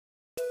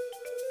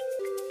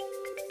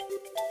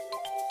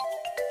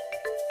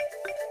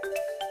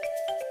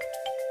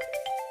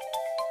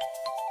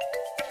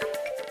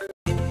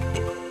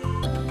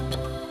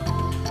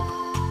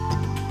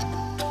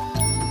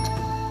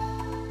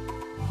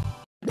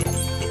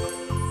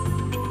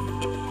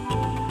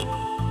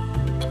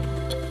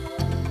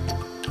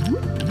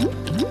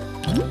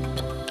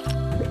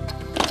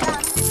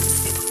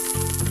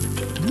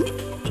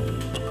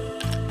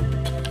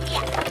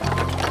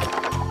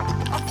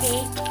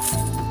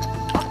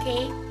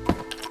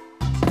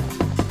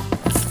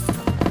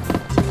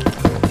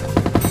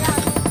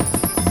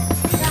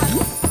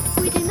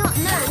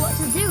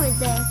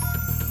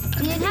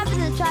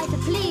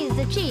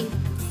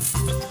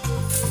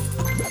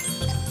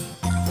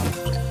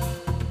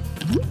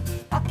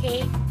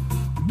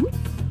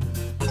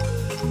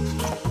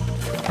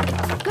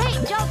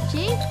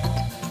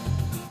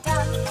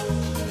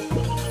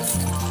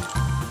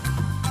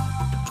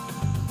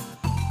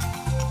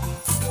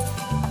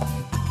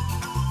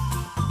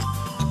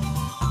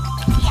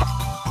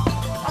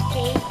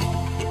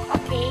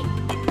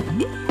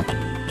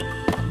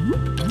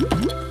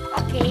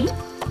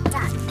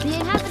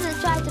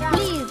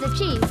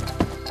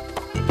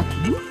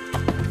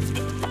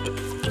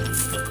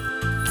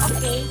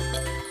Okay.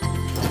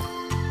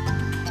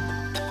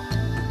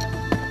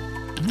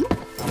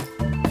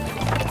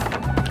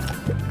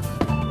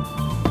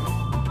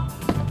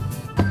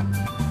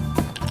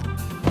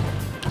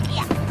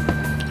 Yeah.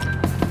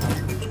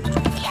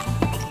 Yeah.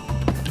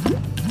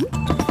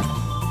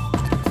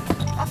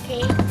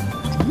 Okay.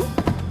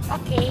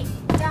 Okay.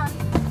 Done.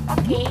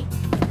 Okay.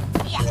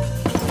 Yeah.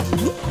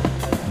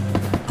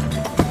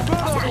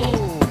 Okay.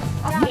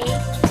 Okay.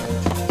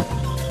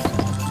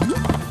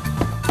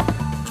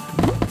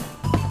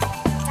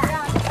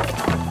 Done.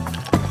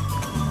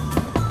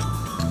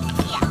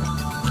 Yeah.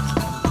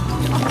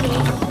 Okay.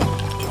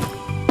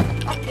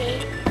 Okay.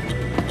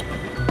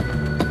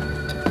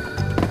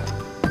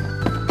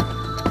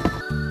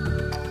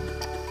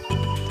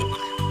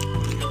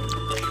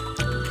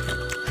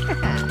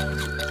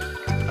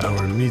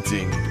 Our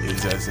meeting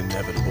is as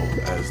inevitable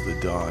as the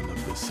dawn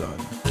of the sun.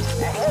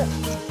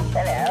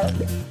 Hello.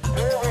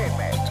 Do you read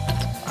me?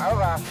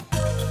 Over.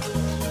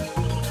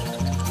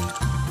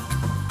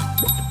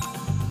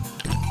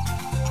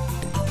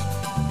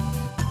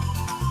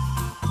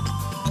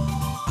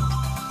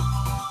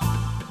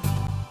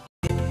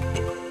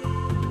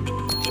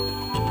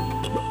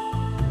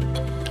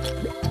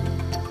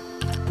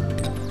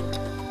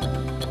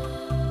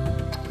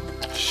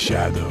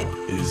 Shadow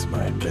is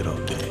my middle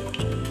name.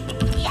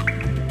 Yeah.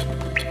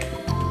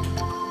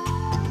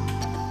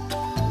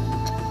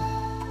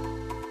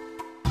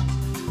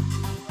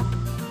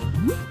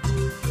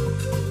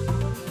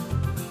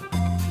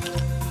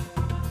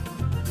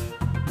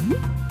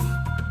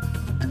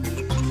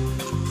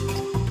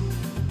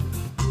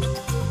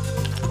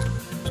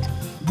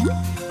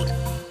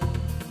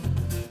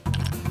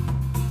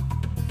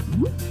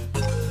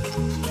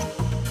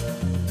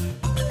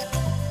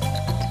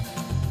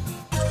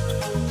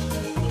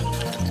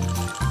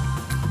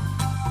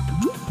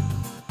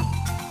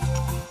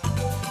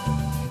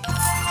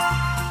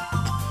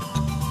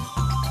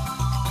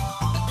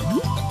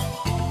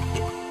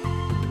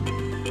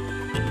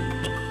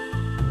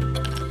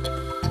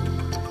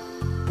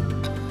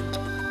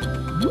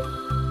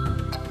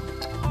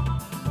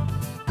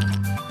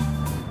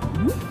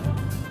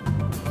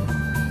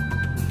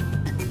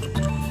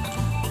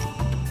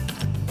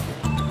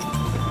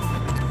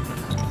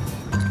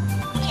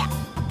 Yeah.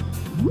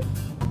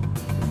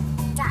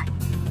 Done.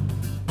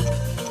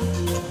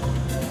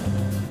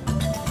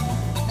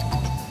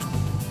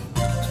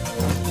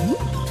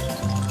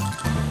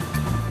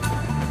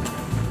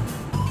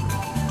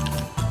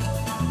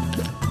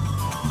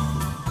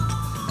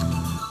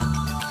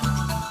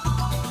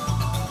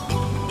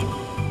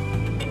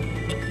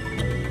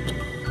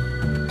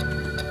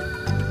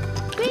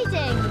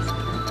 Greetings!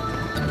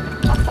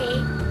 Okay.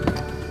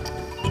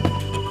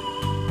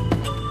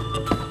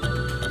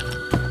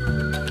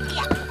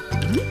 Yeah.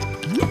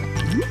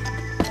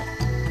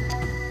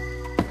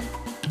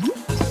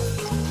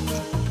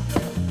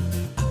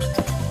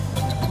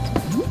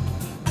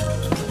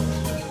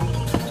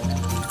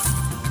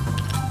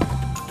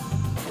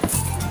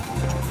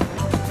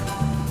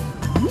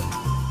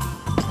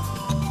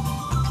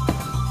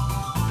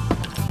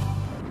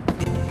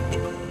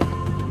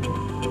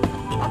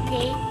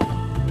 Okay.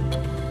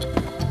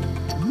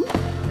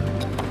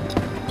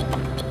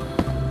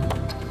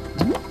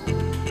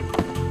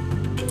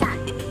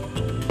 Done.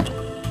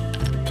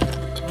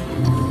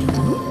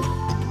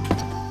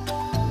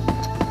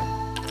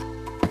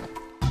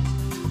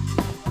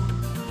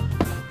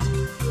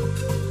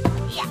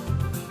 Yeah.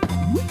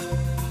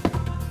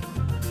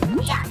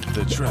 Yeah.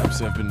 The traps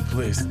have been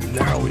placed.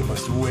 Now we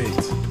must wait.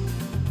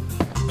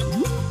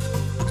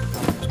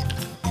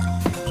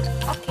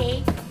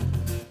 Okay.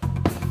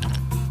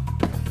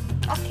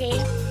 Okay.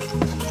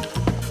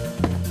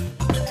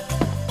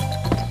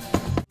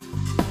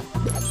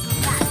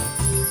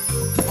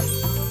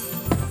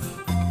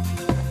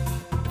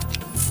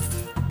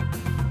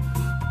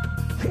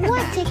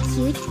 What a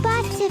cute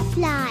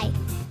butterfly!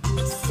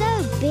 So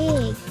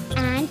big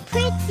and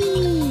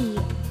pretty!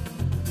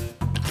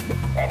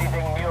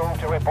 Anything new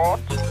to report?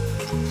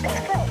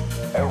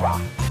 Over.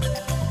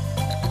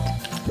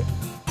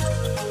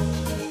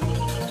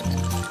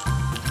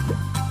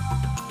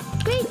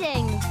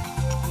 Greetings!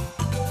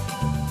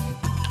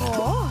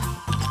 Oh,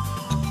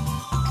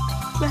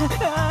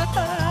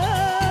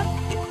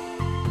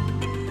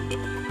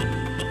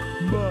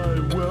 My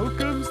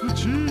welcome's the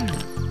chief.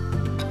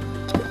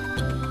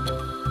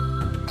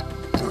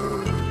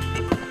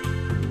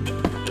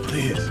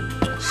 Please,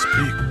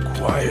 speak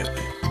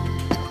quietly.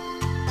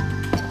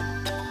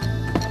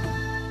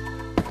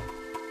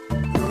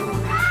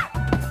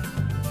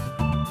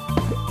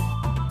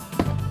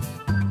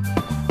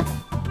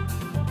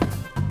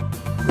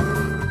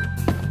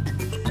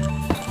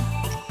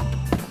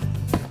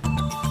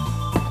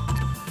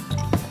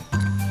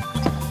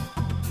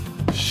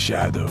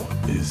 Shadow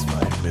is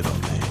my middle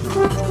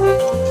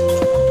name.